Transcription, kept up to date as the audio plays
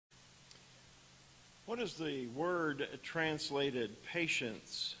What does the word translated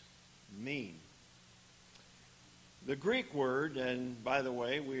patience mean? The Greek word, and by the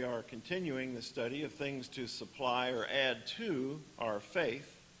way, we are continuing the study of things to supply or add to our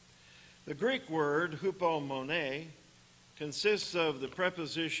faith. The Greek word hupomone consists of the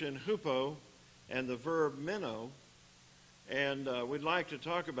preposition hupo and the verb meno, and we'd like to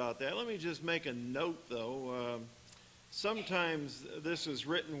talk about that. Let me just make a note, though. Sometimes this is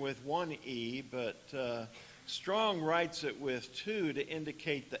written with one E, but Strong writes it with two to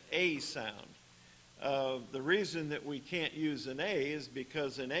indicate the A sound. The reason that we can't use an A is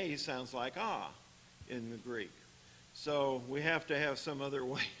because an A sounds like ah in the Greek. So we have to have some other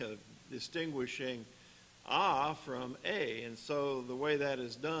way of distinguishing ah from A. And so the way that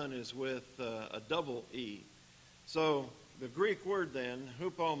is done is with a double E. So the Greek word then,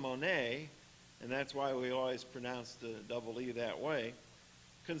 hupomone, and that's why we always pronounce the double E that way,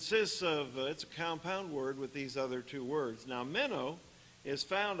 consists of, it's a compound word with these other two words. Now, meno is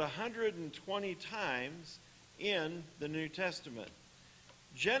found 120 times in the New Testament.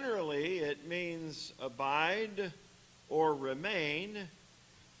 Generally, it means abide or remain,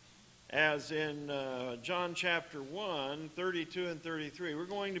 as in John chapter 1, 32 and 33. We're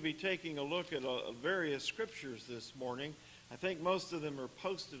going to be taking a look at various scriptures this morning. I think most of them are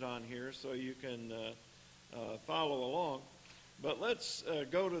posted on here so you can follow along. But let's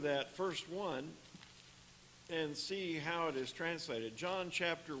go to that first one and see how it is translated. John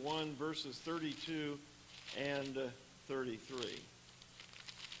chapter 1, verses 32 and 33.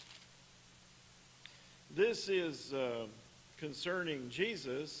 This is concerning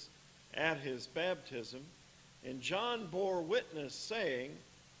Jesus at his baptism. And John bore witness, saying,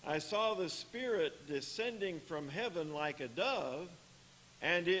 I saw the Spirit descending from heaven like a dove,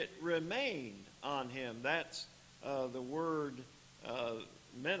 and it remained on him. That's the word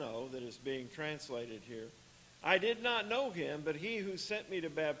meno that is being translated here. I did not know him, but he who sent me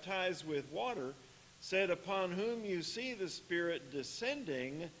to baptize with water said, upon whom you see the Spirit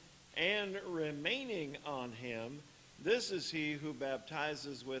descending and remaining on him, this is he who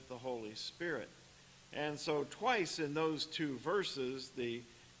baptizes with the Holy Spirit. And so twice in those two verses, the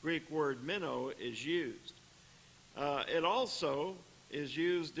Greek word meno is used. It also is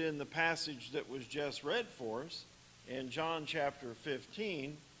used in the passage that was just read for us in John chapter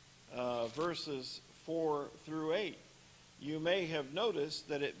 15, verses 4 through 8. You may have noticed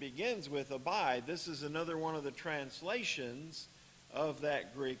that it begins with abide. This is another one of the translations of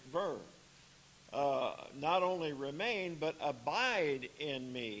that Greek verb. Not only remain, but abide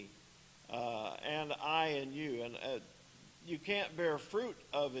in me, and I in you. And you can't bear fruit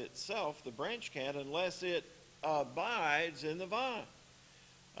of itself, the branch can't, unless it abides in the vine.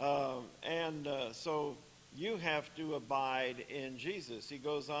 So you have to abide in Jesus. He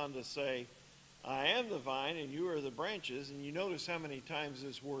goes on to say, I am the vine and you are the branches. And you notice how many times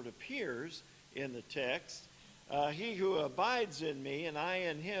this word appears in the text. He who abides in me and I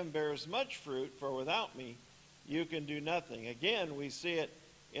in him bears much fruit, for without me you can do nothing. Again, we see it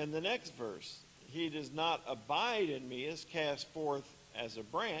in the next verse. He does not abide in me is cast forth as a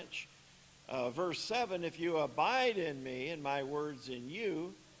branch. Verse 7, if you abide in me and my words in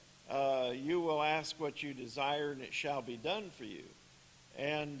you, you will ask what you desire and it shall be done for you.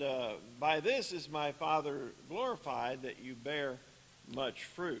 And by this is my Father glorified, that you bear much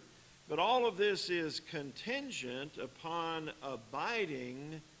fruit. But all of this is contingent upon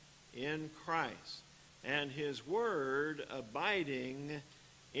abiding in Christ and his word abiding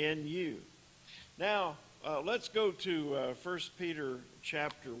in you. Now, let's go to 1 Peter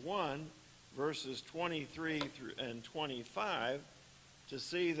chapter 1, verses 23 and 25, to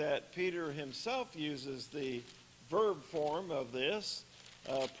see that Peter himself uses the verb form of this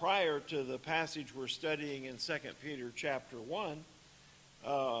prior to the passage we're studying in 2 Peter chapter 1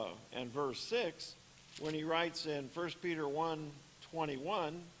 and verse 6, when he writes in 1 Peter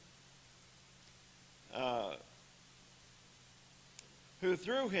 1:21, who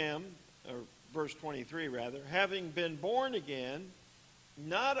through him, or verse 23 rather, having been born again,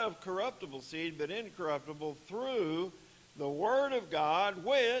 not of corruptible seed, but incorruptible, through the word of God,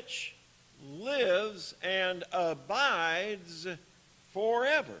 which lives and abides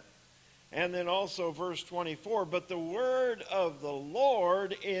forever. And then also verse 24, but the word of the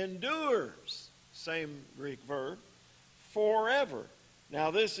Lord endures, same Greek verb, forever.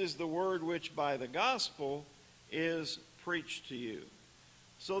 Now this is the word which by the gospel is preached to you.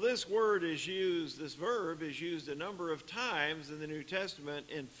 So this word is used, this verb is used a number of times in the New Testament.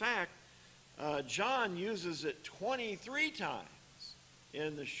 In fact, John uses it 23 times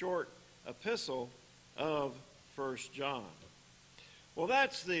in the short epistle of 1 John. Well,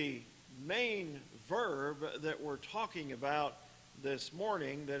 that's the main verb that we're talking about this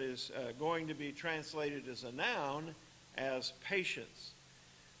morning that is going to be translated as a noun as patience.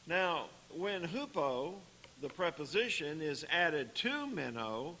 Now, when hupo, the preposition, is added to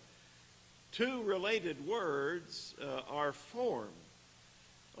meno, two related words are formed.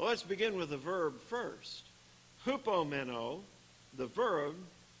 Well, let's begin with the verb first. Hupomeno, the verb,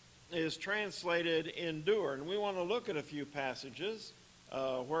 is translated endure. And we want to look at a few passages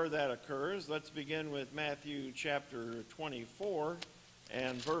where that occurs. Let's begin with Matthew chapter 24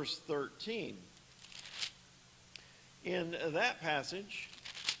 and verse 13. In that passage,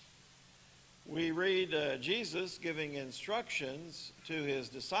 we read Jesus giving instructions to his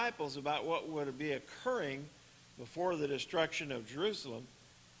disciples about what would be occurring before the destruction of Jerusalem.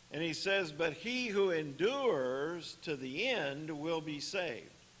 And he says, "But he who endures to the end will be saved."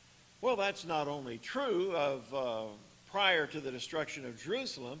 Well, that's not only true of prior to the destruction of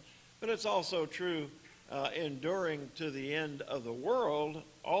Jerusalem, but it's also true enduring to the end of the world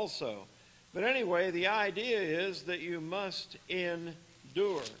also. But anyway, the idea is that you must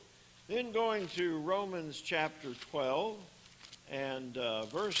endure. Then going to Romans chapter 12 and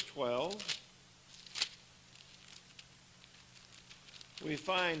verse 12, we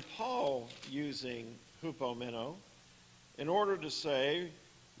find Paul using hupomeno in order to say,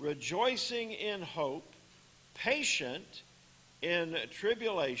 rejoicing in hope, patient in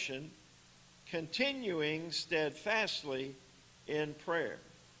tribulation, continuing steadfastly in prayer.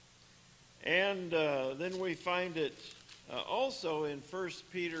 And then we find it also in 1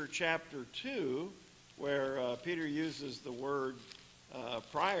 Peter chapter 2, where Peter uses the word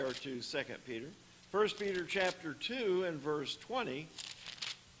prior to 2 Peter. 1 Peter chapter 2 and verse 20,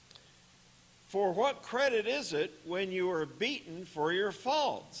 "For what credit is it when you are beaten for your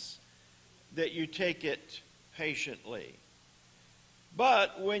faults, that you take it patiently?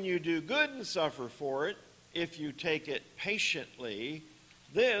 But when you do good and suffer for it, if you take it patiently,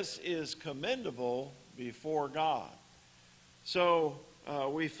 this is commendable before God." So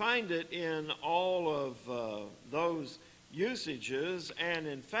we find it in all of those usages, and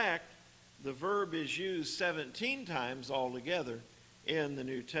in fact, the verb is used 17 times altogether in the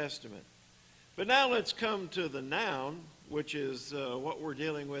New Testament. But now let's come to the noun, which is what we're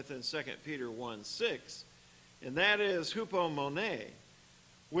dealing with in 2 Peter 1:6, and that is hupomone,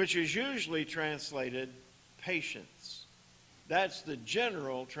 which is usually translated patience. That's the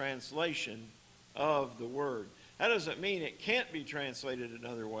general translation of the word. That doesn't mean it can't be translated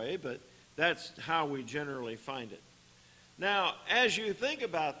another way, but that's how we generally find it. Now, as you think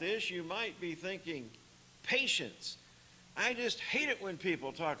about this, you might be thinking, patience. I just hate it when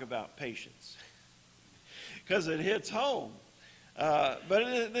people talk about patience because it hits home.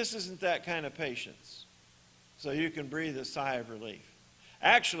 But this isn't that kind of patience. So you can breathe a sigh of relief.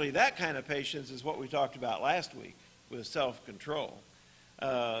 Actually, that kind of patience is what we talked about last week with self-control.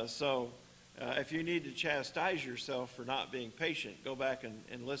 If you need to chastise yourself for not being patient, go back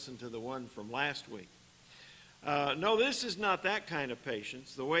and listen to the one from last week. No, this is not that kind of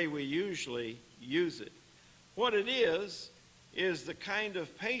patience, the way we usually use it. What it is the kind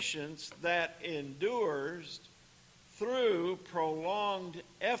of patience that endures through prolonged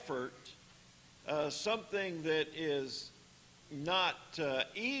effort, something that is not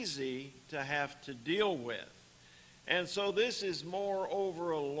easy to have to deal with. And so this is more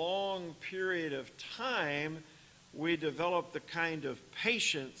over a long period of time we develop the kind of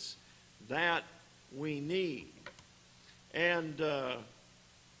patience that we need. And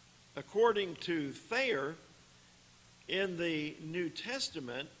according to Thayer, in the New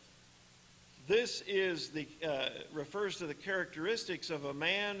Testament, this is refers to the characteristics of a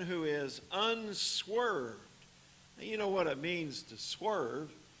man who is unswerved. Now, you know what it means to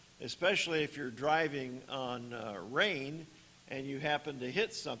swerve, especially if you're driving on rain and you happen to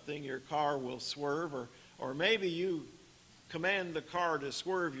hit something, your car will swerve, or maybe you command the car to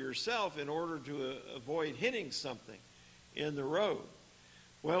swerve yourself in order to avoid hitting something in the road.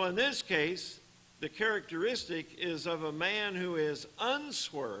 Well, in this case, the characteristic is of a man who is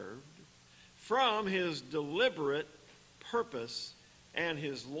unswerved from his deliberate purpose and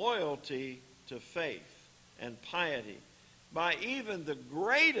his loyalty to faith and piety by even the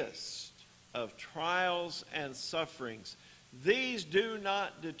greatest of trials and sufferings. These do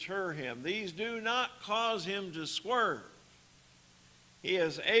not deter him. These do not cause him to swerve. He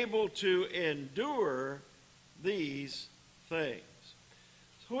is able to endure these things.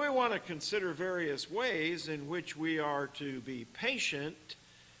 So we want to consider various ways in which we are to be patient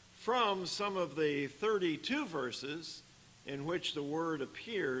from some of the 32 verses in which the word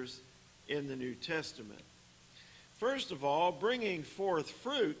appears in the New Testament. First of all, bringing forth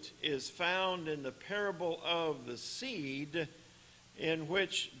fruit is found in the parable of the seed, in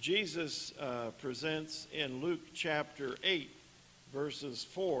which Jesus presents in Luke chapter 8, verses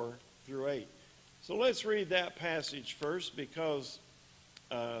 4 through 8. So let's read that passage first, because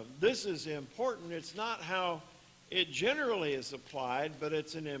this is important. It's not how it generally is applied, but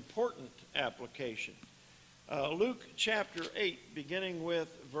it's an important application. Luke chapter 8, beginning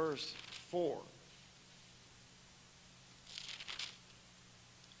with verse 4.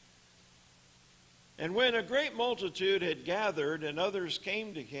 And when a great multitude had gathered, and others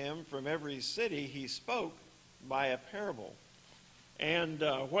came to him from every city, he spoke by a parable. And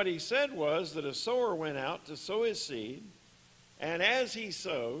what he said was that a sower went out to sow his seed, and as he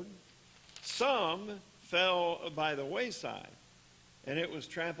sowed, some fell by the wayside, and it was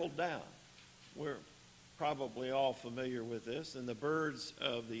trampled down. We're probably all familiar with this. And the birds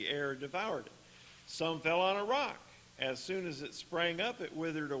of the air devoured it. Some fell on a rock. As soon as it sprang up, it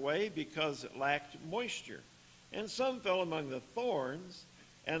withered away because it lacked moisture. And some fell among the thorns,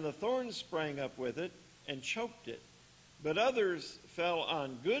 and the thorns sprang up with it and choked it. But others fell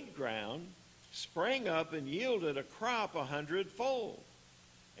on good ground, sprang up, and yielded a crop 100-fold.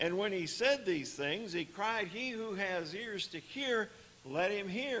 And when he said these things, he cried, "He who has ears to hear, let him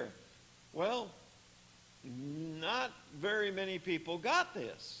hear." Well, not very many people got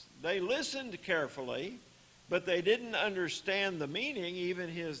this. They listened carefully, but they didn't understand the meaning. Even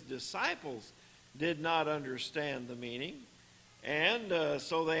his disciples did not understand the meaning. And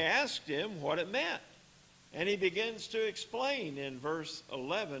so they asked him what it meant. And he begins to explain in verse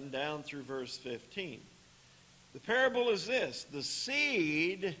 11 down through verse 15. The parable is this: the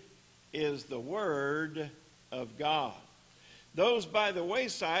seed is the word of God. Those by the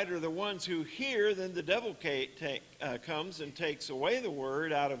wayside are the ones who hear, then the devil comes and takes away the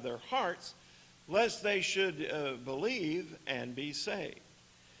word out of their hearts, lest they should believe and be saved.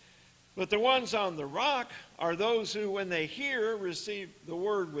 But the ones on the rock are those who, when they hear, receive the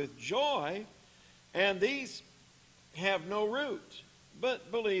word with joy, and these have no root, but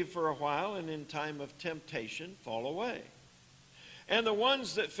believe for a while, and in time of temptation fall away. And the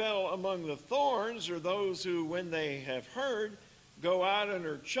ones that fell among the thorns are those who, when they have heard, go out and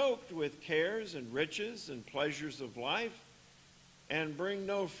are choked with cares and riches and pleasures of life, and bring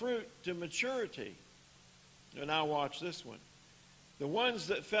no fruit to maturity. And now watch this one. The ones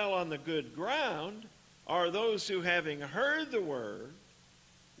that fell on the good ground are those who, having heard the word,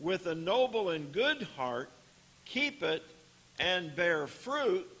 with a noble and good heart, keep it and bear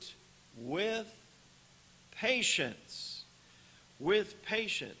fruit with patience. With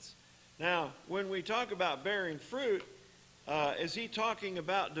patience. Now, when we talk about bearing fruit, is he talking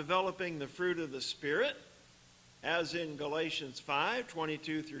about developing the fruit of the Spirit, as in Galatians 5,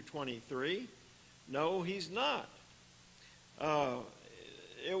 22 through 23? No, he's not.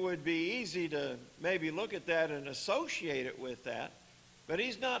 It would be easy to maybe look at that and associate it with that, but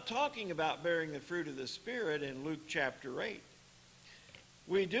he's not talking about bearing the fruit of the Spirit in Luke chapter 8.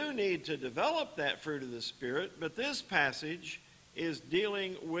 We do need to develop that fruit of the Spirit, but this passage is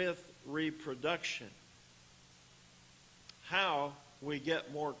dealing with reproduction. How we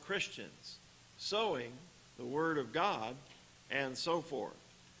get more Christians sowing the Word of God and so forth.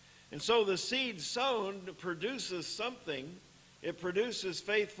 And so the seed sown produces something. It produces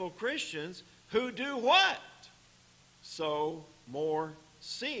faithful Christians who do what? Sow more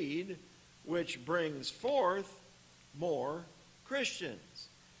seed, which brings forth more Christians.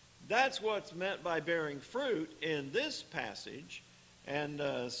 That's what's meant by bearing fruit in this passage. And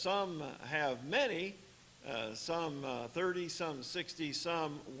some have many, some 30, some 60,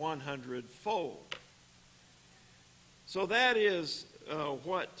 some 100-fold. So that is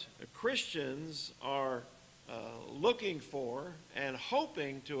what Christians are looking for and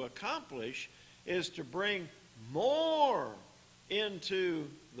hoping to accomplish, is to bring more into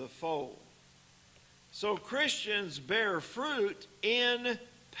the fold. So Christians bear fruit in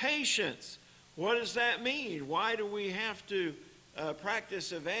patience. What does that mean? Why do we have to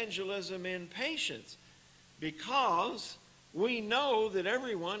practice evangelism in patience? Because we know that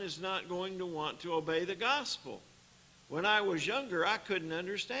everyone is not going to want to obey the gospel. When I was younger, I couldn't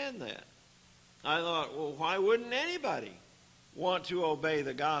understand that. I thought, well, why wouldn't anybody want to obey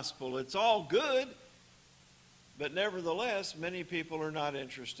the gospel? It's all good, but nevertheless, many people are not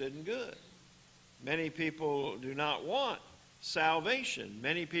interested in good. Many people do not want salvation.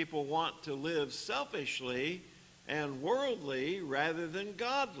 Many people want to live selfishly and worldly rather than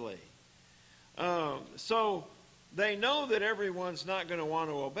godly. So they know that everyone's not going to want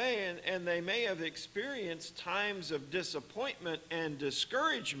to obey, and they may have experienced times of disappointment and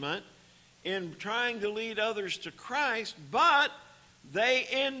discouragement in trying to lead others to Christ, but they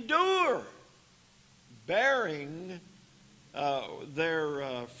endure, bearing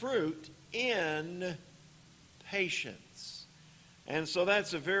their fruit in patience. And so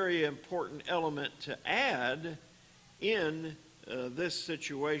that's a very important element to add in this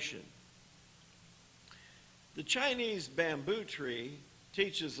situation. The Chinese bamboo tree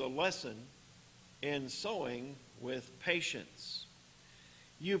teaches a lesson in sowing with patience.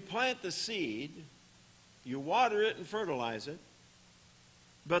 You plant the seed, you water it and fertilize it,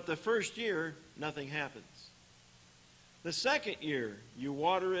 but the first year, nothing happens. The second year, you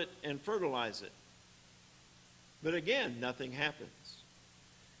water it and fertilize it, but again, nothing happens.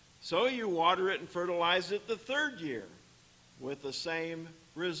 So you water it and fertilize it the third year with the same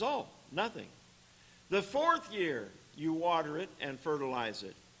result, nothing. The fourth year, you water it and fertilize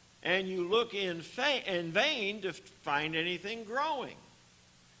it, and you look in vain to find anything growing.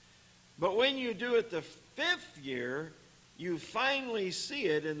 But when you do it the fifth year, you finally see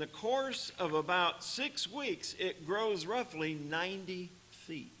it. In the course of about 6 weeks, it grows roughly 90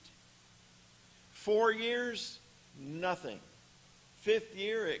 feet. 4 years, nothing. Fifth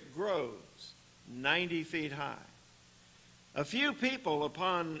year, it grows 90 feet high. A few people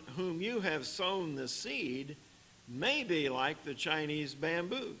upon whom you have sown the seed may be like the Chinese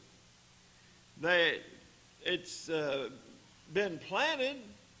bamboo. It's been planted,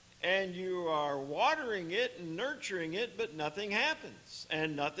 and you are watering it and nurturing it, but nothing happens,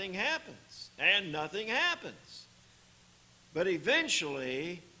 and nothing happens, and nothing happens. But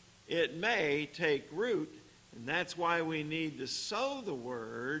eventually, it may take root, and that's why we need to sow the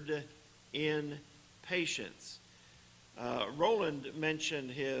word in patience. Roland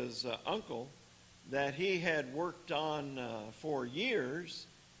mentioned his uncle that he had worked on for years,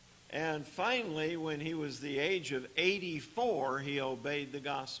 and finally, when he was the age of 84, he obeyed the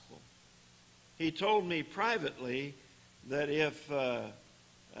gospel. He told me privately that if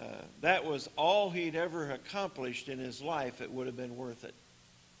that was all he'd ever accomplished in his life, it would have been worth it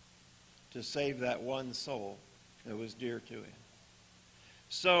to save that one soul that was dear to him.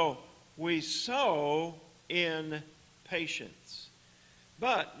 So we sow in patience.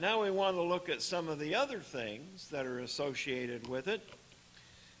 But now we want to look at some of the other things that are associated with it.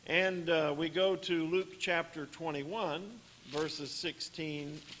 And we go to Luke chapter 21, verses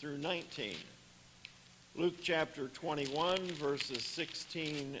 16 through 19. Luke chapter 21, verses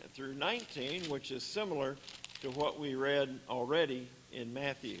 16 through 19, which is similar to what we read already in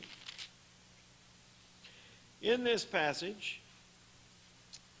Matthew. In this passage,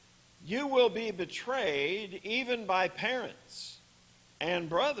 you will be betrayed even by parents and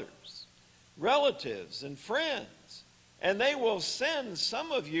brothers, relatives and friends, and they will send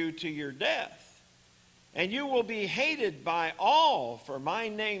some of you to your death. And you will be hated by all for my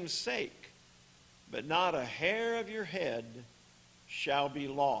name's sake, but not a hair of your head shall be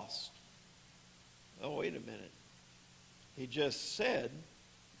lost. Oh, wait a minute. He just said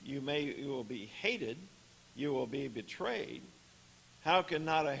you will be hated, you will be betrayed. How can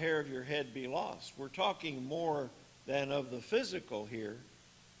not a hair of your head be lost? We're talking more than of the physical here.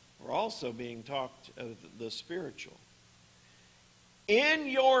 We're also being talked of the spiritual. In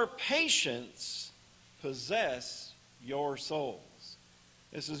your patience, possess your souls.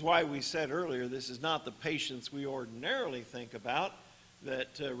 This is why we said earlier, this is not the patience we ordinarily think about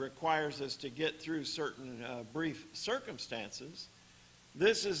that requires us to get through certain brief circumstances.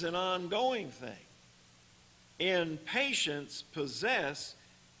 This is an ongoing thing. In patience, possess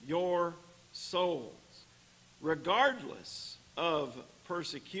your souls, regardless of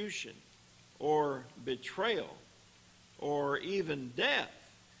persecution or betrayal or even death.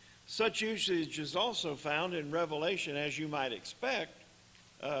 Such usage is also found in Revelation, as you might expect,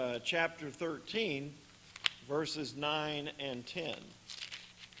 chapter 13, verses 9 and 10.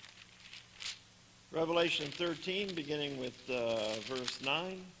 Revelation 13, beginning with verse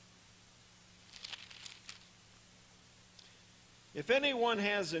 9. If anyone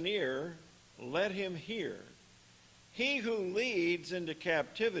has an ear, let him hear. He who leads into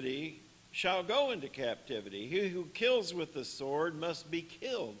captivity shall go into captivity. He who kills with the sword must be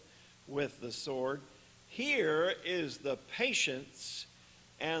killed with the sword. Here is the patience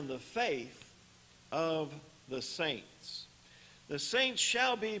and the faith of the saints. The saints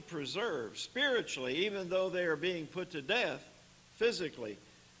shall be preserved spiritually, even though they are being put to death physically,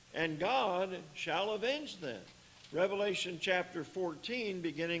 and God shall avenge them. Revelation chapter 14,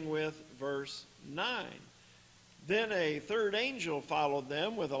 beginning with verse 9. Then a third angel followed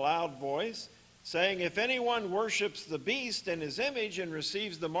them with a loud voice, saying, if anyone worships the beast and his image and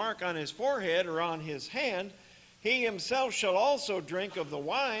receives the mark on his forehead or on his hand, he himself shall also drink of the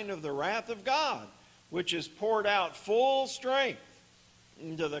wine of the wrath of God, which is poured out full strength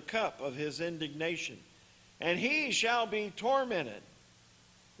into the cup of his indignation. And he shall be tormented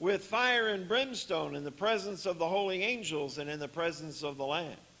with fire and brimstone in the presence of the holy angels and in the presence of the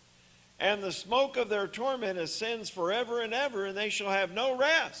Lamb. And the smoke of their torment ascends forever and ever, and they shall have no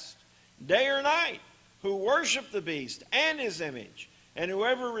rest, day or night, who worship the beast and his image, and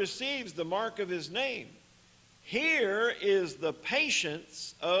whoever receives the mark of his name. Here is the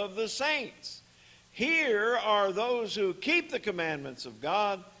patience of the saints. Here are those who keep the commandments of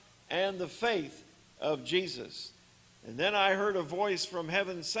God and the faith of Jesus. And then I heard a voice from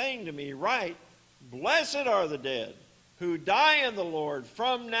heaven saying to me, Write, blessed are the dead who die in the Lord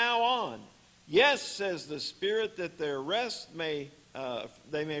from now on. Yes, says the Spirit, that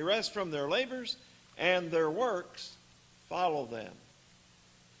they may rest from their labors, and their works follow them.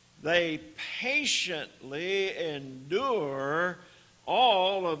 They patiently endure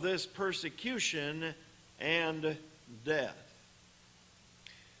all of this persecution and death.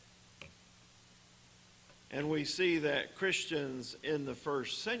 And we see that Christians in the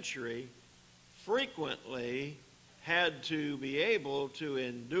first century frequently had to be able to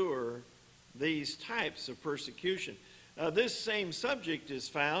endure these types of persecution. This same subject is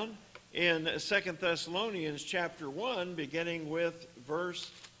found in 2 Thessalonians chapter 1, beginning with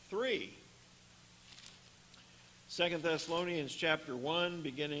verse 3. 2 Thessalonians chapter 1,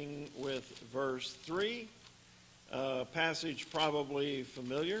 beginning with verse 3. A passage probably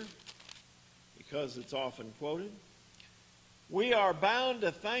familiar because it's often quoted. We are bound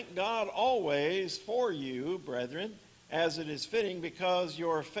to thank God always for you, brethren, as it is fitting, because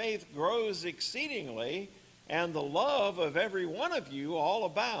your faith grows exceedingly, and the love of every one of you all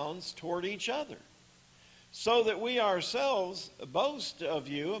abounds toward each other, so that we ourselves boast of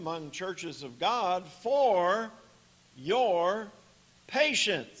you among churches of God for your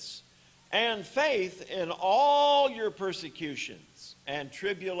patience and faith in all your persecutions and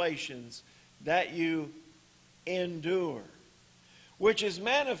tribulations that you endure, which is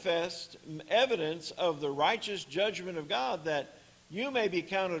manifest evidence of the righteous judgment of God, that you may be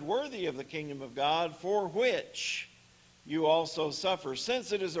counted worthy of the kingdom of God, for which you also suffer,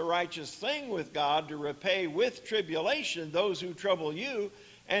 since it is a righteous thing with God to repay with tribulation those who trouble you,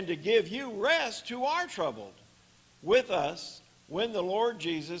 and to give you rest who are troubled with us when the Lord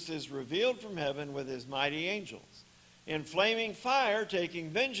Jesus is revealed from heaven with his mighty angels, in flaming fire, taking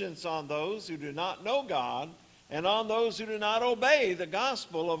vengeance on those who do not know God, and on those who do not obey the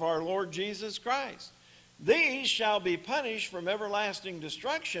gospel of our Lord Jesus Christ. These shall be punished from everlasting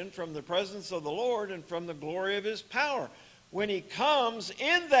destruction, from the presence of the Lord and from the glory of his power, when he comes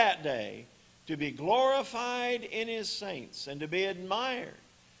in that day to be glorified in his saints and to be admired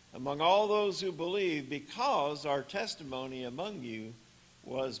among all those who believe, because our testimony among you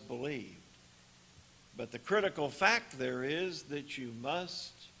was believed. But the critical fact there is that you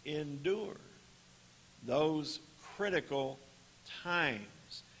must endure those critical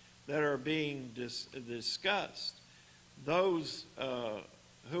times that are being discussed. Those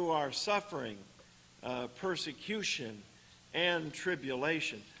who are suffering persecution and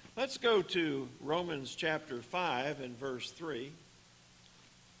tribulation. Let's go to Romans chapter 5 and verse 3.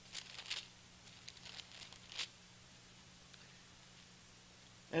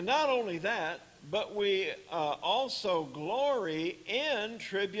 And not only that, but we also glory in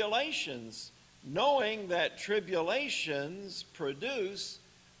tribulations, knowing that tribulations produce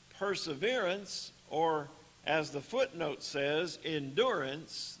perseverance, or as the footnote says,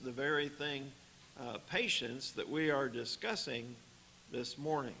 endurance, the very thing, patience, that we are discussing this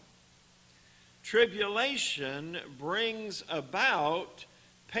morning. Tribulation brings about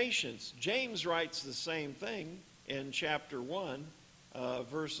patience. James writes the same thing in chapter 1,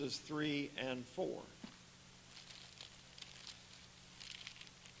 verses 3 and 4.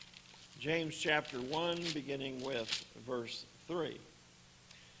 James chapter 1, beginning with verse 3.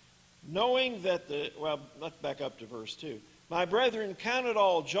 Knowing that let's back up to verse 2. My brethren, count it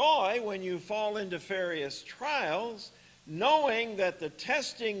all joy when you fall into various trials, knowing that the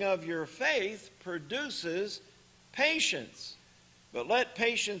testing of your faith produces patience. But let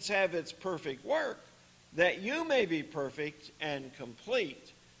patience have its perfect work, that you may be perfect and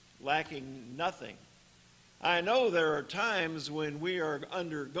complete, lacking nothing. I know there are times when we are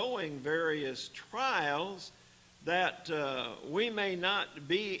undergoing various trials that we may not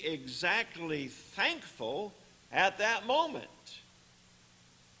be exactly thankful at that moment.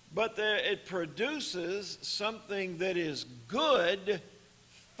 But it produces something that is good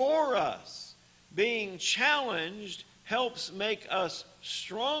for us. Being challenged helps make us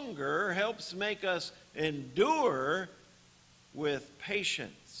stronger, helps make us endure with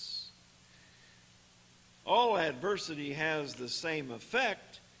patience. All adversity has the same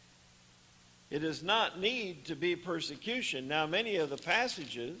effect. It does not need to be persecution. Now, many of the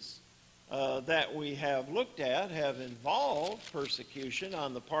passages that we have looked at have involved persecution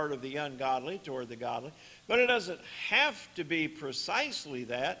on the part of the ungodly toward the godly, but it doesn't have to be precisely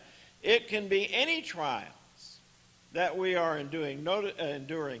that. It can be any trials that we are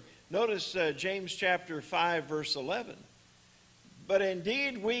enduring. Notice James chapter 5, verse 11. But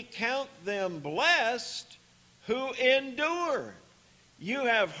indeed we count them blessed who endure. You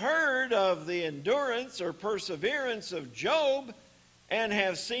have heard of the endurance or perseverance of Job, and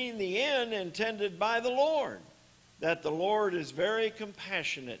have seen the end intended by the Lord, that the Lord is very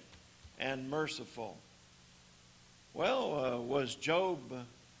compassionate and merciful. Well, was Job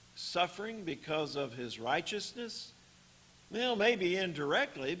suffering because of his righteousness? Well, maybe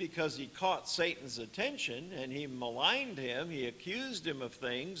indirectly, because he caught Satan's attention and he maligned him. He accused him of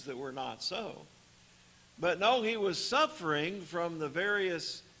things that were not so. But no, he was suffering from the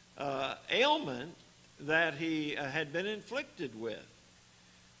various ailment that he had been inflicted with.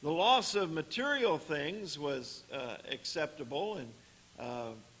 The loss of material things was acceptable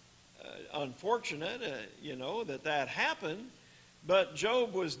and unfortunate, that happened. But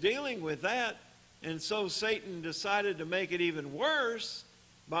Job was dealing with that, and so Satan decided to make it even worse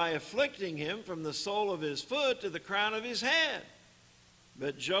by afflicting him from the sole of his foot to the crown of his head.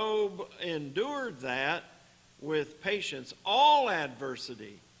 But Job endured that with patience. All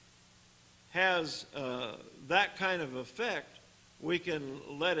adversity has that kind of effect. We can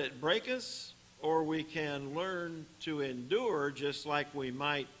let it break us, or we can learn to endure just like we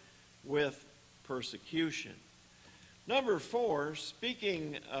might with persecution. Number 4,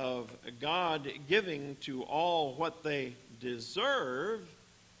 speaking of God giving to all what they deserve,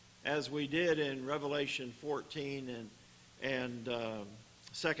 as we did in Revelation 14 and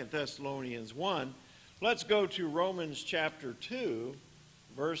 2 Thessalonians 1, let's go to Romans chapter 2,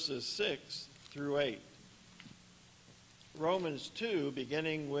 verses 6 through 8. Romans 2,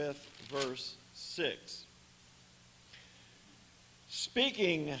 beginning with verse 6.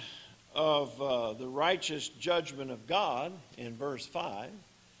 Speaking of the righteous judgment of God in verse 5,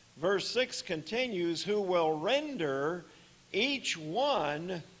 verse 6 continues, who will render each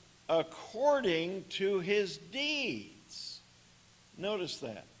one according to his deeds. Notice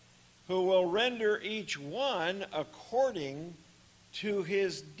that. Who will render each one according to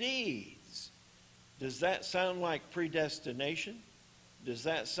his deeds. Does that sound like predestination? Does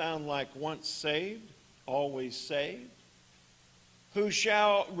that sound like once saved, always saved? Who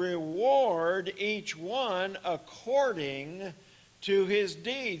shall reward each one according to his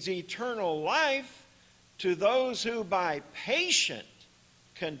deeds. Eternal life to those who by patient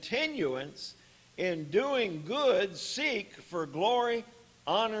continuance in doing good seek for glory,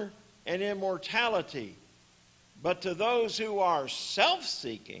 honor, and immortality. But to those who are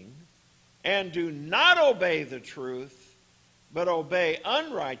self-seeking and do not obey the truth, but obey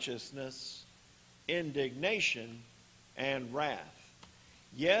unrighteousness, indignation, and wrath.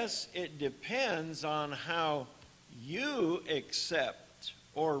 Yes, it depends on how you accept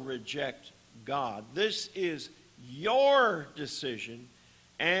or reject God. This is your decision,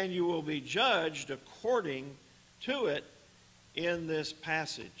 and you will be judged according to it in this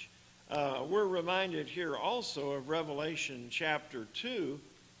passage. We're reminded here also of Revelation chapter 2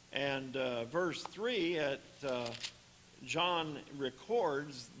 and verse 3. John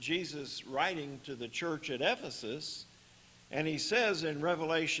records Jesus writing to the church at Ephesus, and he says in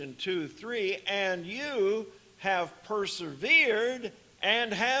Revelation 2:3, and you have persevered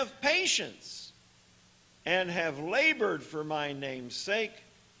and have patience, and have labored for my name's sake,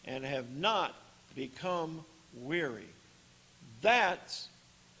 and have not become weary. That's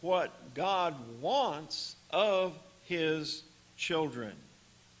what God wants of his children.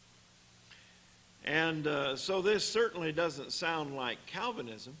 And so this certainly doesn't sound like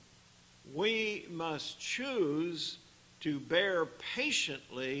Calvinism. We must choose to bear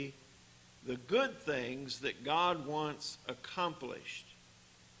patiently the good things that God wants accomplished.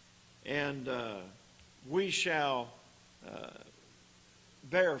 And we shall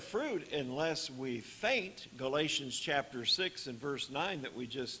bear fruit unless we faint. Galatians chapter 6 and verse 9 that we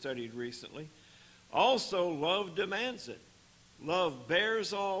just studied recently. Also, love demands it. Love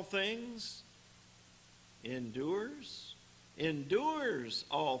bears all things, endures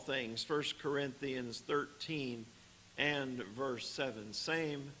all things. 1 Corinthians 13 and verse 7,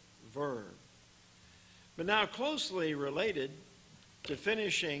 same verb. But now closely related to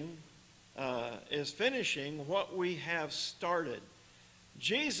finishing is finishing what we have started.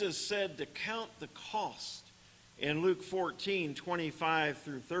 Jesus said to count the cost in Luke 14:25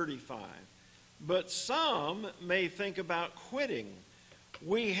 through 35. But some may think about quitting.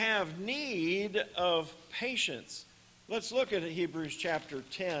 We have need of patience. Let's look at Hebrews chapter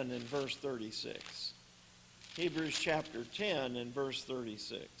 10 and verse 36. Hebrews chapter 10 and verse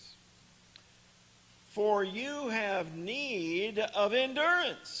 36. For you have need of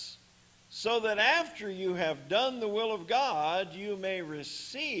endurance, so that after you have done the will of God, you may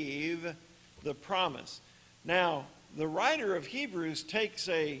receive the promise. Now, the writer of Hebrews takes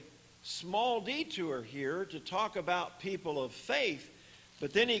a small detour here to talk about people of faith,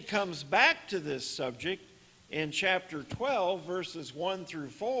 but then he comes back to this subject in chapter 12, verses 1 through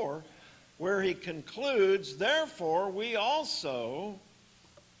 4, where he concludes, therefore we also,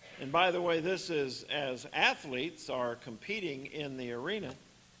 and by the way, this is as athletes are competing in the arena,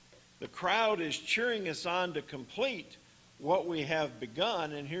 the crowd is cheering us on to complete what we have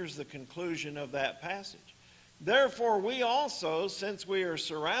begun, and here's the conclusion of that passage. Therefore we also, since we are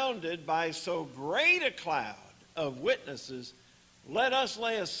surrounded by so great a cloud of witnesses, let us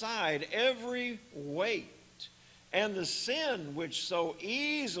lay aside every weight and the sin which so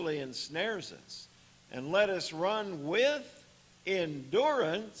easily ensnares us, and let us run with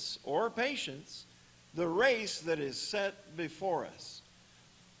endurance or patience the race that is set before us.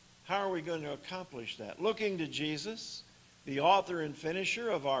 How are we going to accomplish that? Looking to Jesus, the author and finisher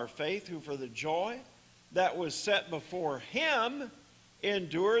of our faith, who for the joy that was set before him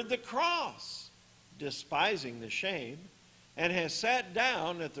endured the cross, despising the shame, and has sat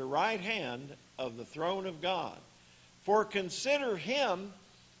down at the right hand of the throne of God. For consider him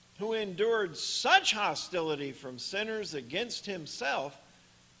who endured such hostility from sinners against himself,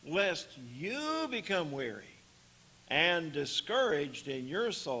 lest you become weary and discouraged in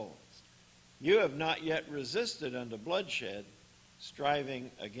your souls. You have not yet resisted unto bloodshed,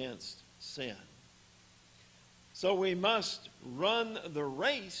 striving against sin. So we must run the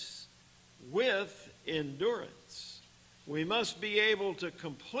race with endurance. We must be able to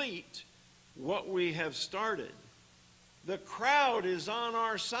complete what we have started. The crowd is on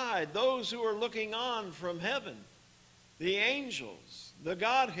our side, those who are looking on from heaven, the angels, the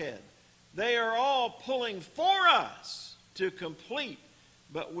Godhead. They are all pulling for us to complete,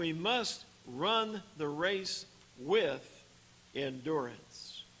 but we must run the race with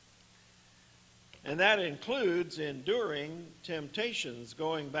endurance. And that includes enduring temptations,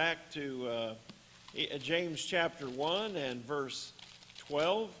 going back to James chapter 1 and verse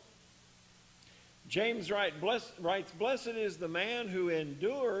 12. James writes, blessed is the man who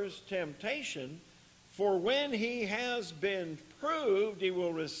endures temptation, for when he has been proved, he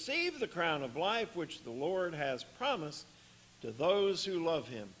will receive the crown of life which the Lord has promised to those who love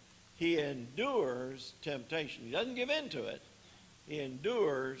him. He endures temptation. He doesn't give in to it. He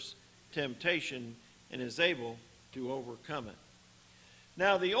endures temptation and is able to overcome it.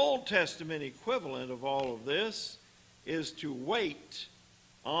 Now, the Old Testament equivalent of all of this is to wait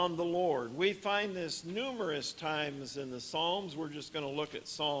on the Lord. We find this numerous times in the Psalms. We're just going to look at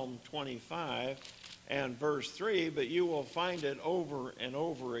Psalm 25 and verse 3, but you will find it over and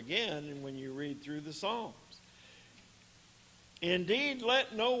over again when you read through the Psalms. Indeed,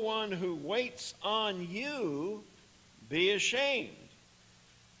 let no one who waits on you be ashamed.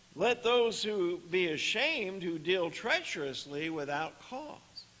 Let those who be ashamed who deal treacherously without cause.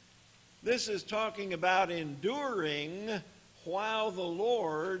 This is talking about enduring while the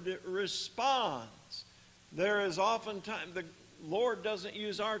Lord responds. There is oftentimes, the Lord doesn't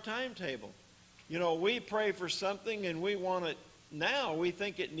use our timetable. You know, we pray for something and we want it now. We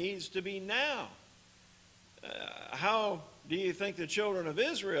think it needs to be now. How do you think the children of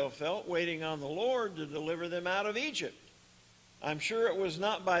Israel felt waiting on the Lord to deliver them out of Egypt? I'm sure it was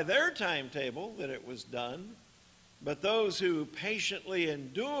not by their timetable that it was done, but those who patiently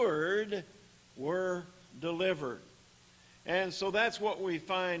endured were delivered. And so that's what we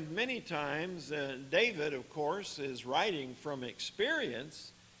find many times. David, of course, is writing from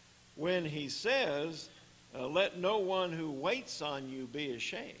experience when he says, let no one who waits on you be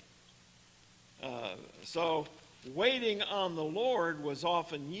ashamed. So waiting on the Lord was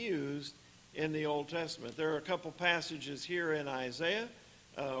often used in the Old Testament. There are a couple passages here in Isaiah,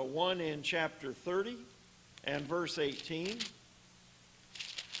 one in chapter 30 and verse 18,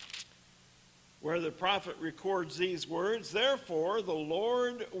 where the prophet records these words, therefore the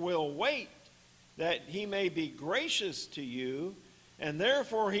Lord will wait that he may be gracious to you, and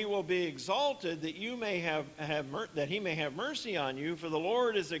therefore he will be exalted that you may that he may have mercy on you, for the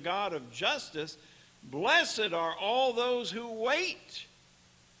Lord is a God of justice. Blessed are all those who wait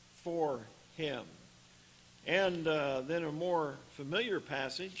for him. And then a more familiar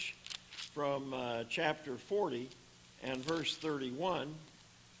passage from chapter 40 and verse 31.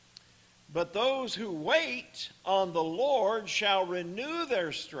 But those who wait on the Lord shall renew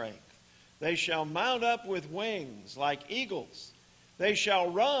their strength. They shall mount up with wings like eagles. They shall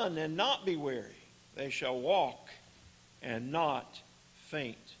run and not be weary. They shall walk and not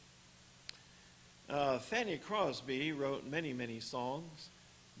faint. Fanny Crosby wrote many, many songs,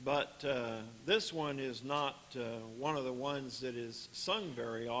 but this one is not one of the ones that is sung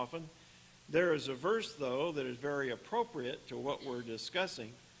very often. There is a verse, though, that is very appropriate to what we're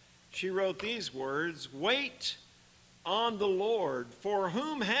discussing. She wrote these words, "Wait on the Lord, for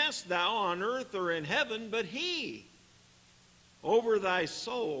whom hast thou on earth or in heaven but he? Over thy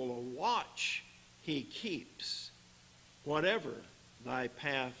soul a watch he keeps, whatever thy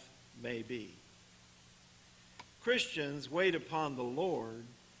path may be." Christians wait upon the Lord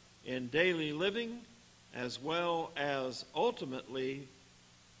in daily living as well as ultimately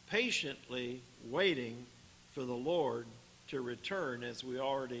patiently waiting for the Lord to return, as we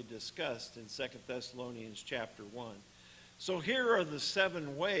already discussed in 2 Thessalonians chapter 1. So here are the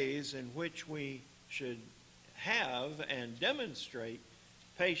 7 ways in which we should have and demonstrate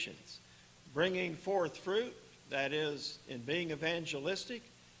patience. Bringing forth fruit, that is, in being evangelistic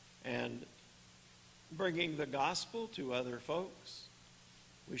and bringing the gospel to other folks.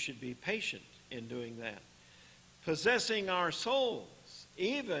 We should be patient in doing that. Possessing our souls,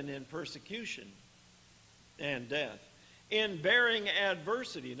 even in persecution and death. In bearing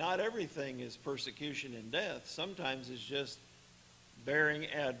adversity, not everything is persecution and death. Sometimes it's just bearing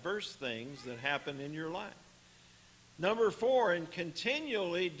adverse things that happen in your life. Number 4, in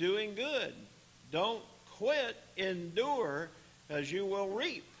continually doing good. Don't quit, endure, as you will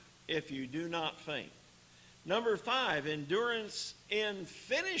reap if you do not faint. Number 5, endurance in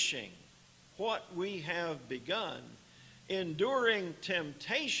finishing what we have begun. Enduring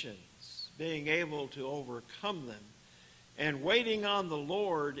temptations, being able to overcome them. And waiting on the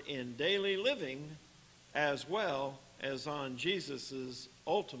Lord in daily living as well as on Jesus'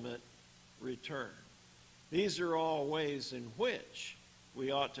 ultimate return. These are all ways in which we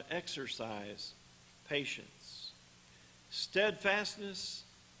ought to exercise patience. Steadfastness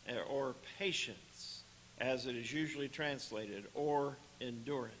or patience, as it is usually translated, or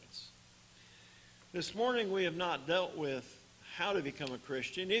endurance. This morning we have not dealt with how to become a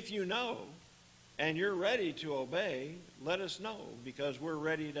Christian. If you know and you're ready to obey, let us know, because we're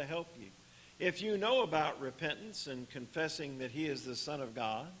ready to help you. If you know about repentance and confessing that he is the Son of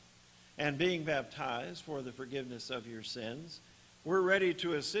God and being baptized for the forgiveness of your sins, we're ready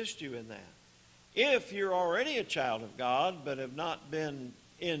to assist you in that. If you're already a child of God but have not been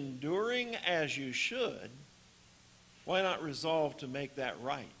enduring as you should, why not resolve to make that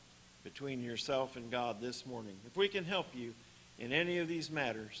right between yourself and God this morning? If we can help you in any of these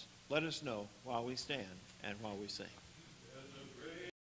matters, let us know while we stand and while we sing.